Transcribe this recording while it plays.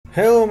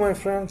Hello my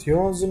friends,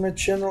 you're on my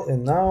channel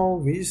and now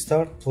we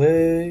start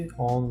play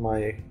on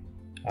my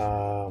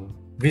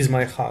with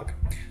my hack.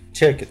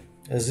 Check it,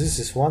 as this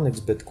is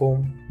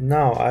 1xbet.com.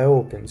 Now I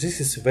open,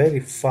 this is very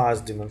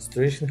fast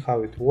demonstration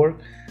how it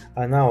works,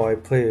 and now I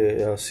play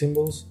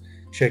Thimbles.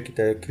 Check it,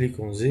 I click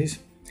on this,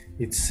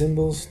 it's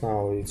Thimbles,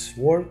 now it's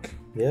work,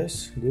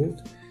 yes,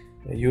 good.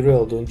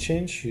 URL don't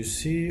change, you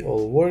see,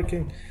 all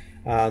working.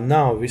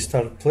 Now we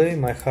start play,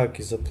 my hack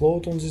is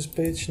uploaded on this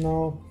page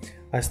now.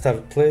 I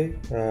start play,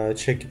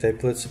 check it, I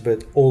place a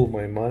bet all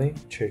my money,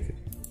 check it.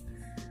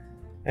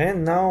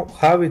 And now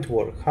how it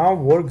works, how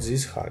works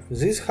this hack.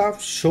 This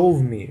hack show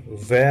me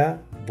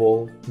where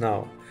ball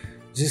now.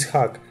 This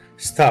hack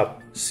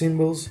stop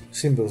Thimbles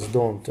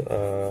don't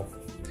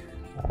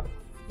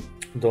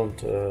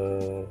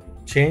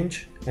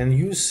change, and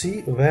you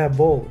see where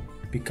ball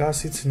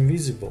because it's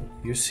invisible.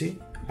 You see,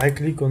 I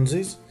click on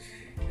this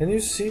and you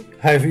see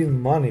I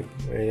win money,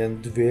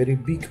 and very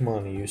big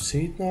money. You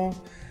see it now.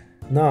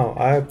 Now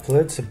I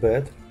place a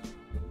bet.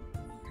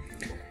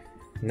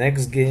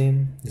 Next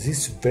game.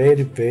 This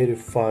very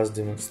fast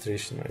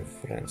demonstration, my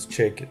friends.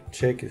 Check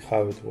it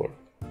how it works.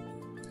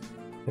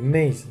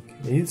 Amazing,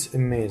 it's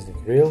amazing,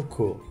 real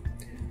cool.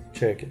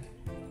 Check it.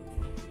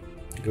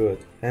 Good.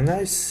 And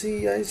I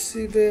see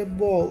the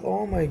ball.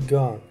 Oh my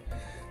god,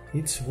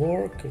 it's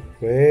work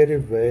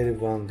very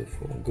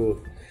wonderful.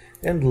 Good.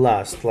 And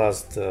last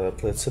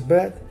place a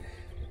bet.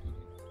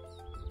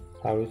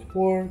 How it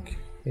work?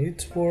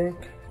 It's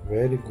work.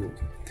 Very good.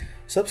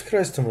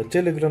 Subscribe to my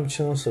Telegram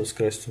channel,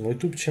 subscribe to my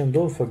YouTube channel.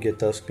 Don't forget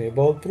to ask me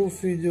about proof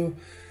video.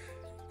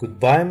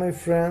 Goodbye my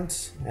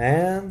friends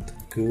and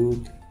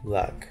good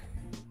luck.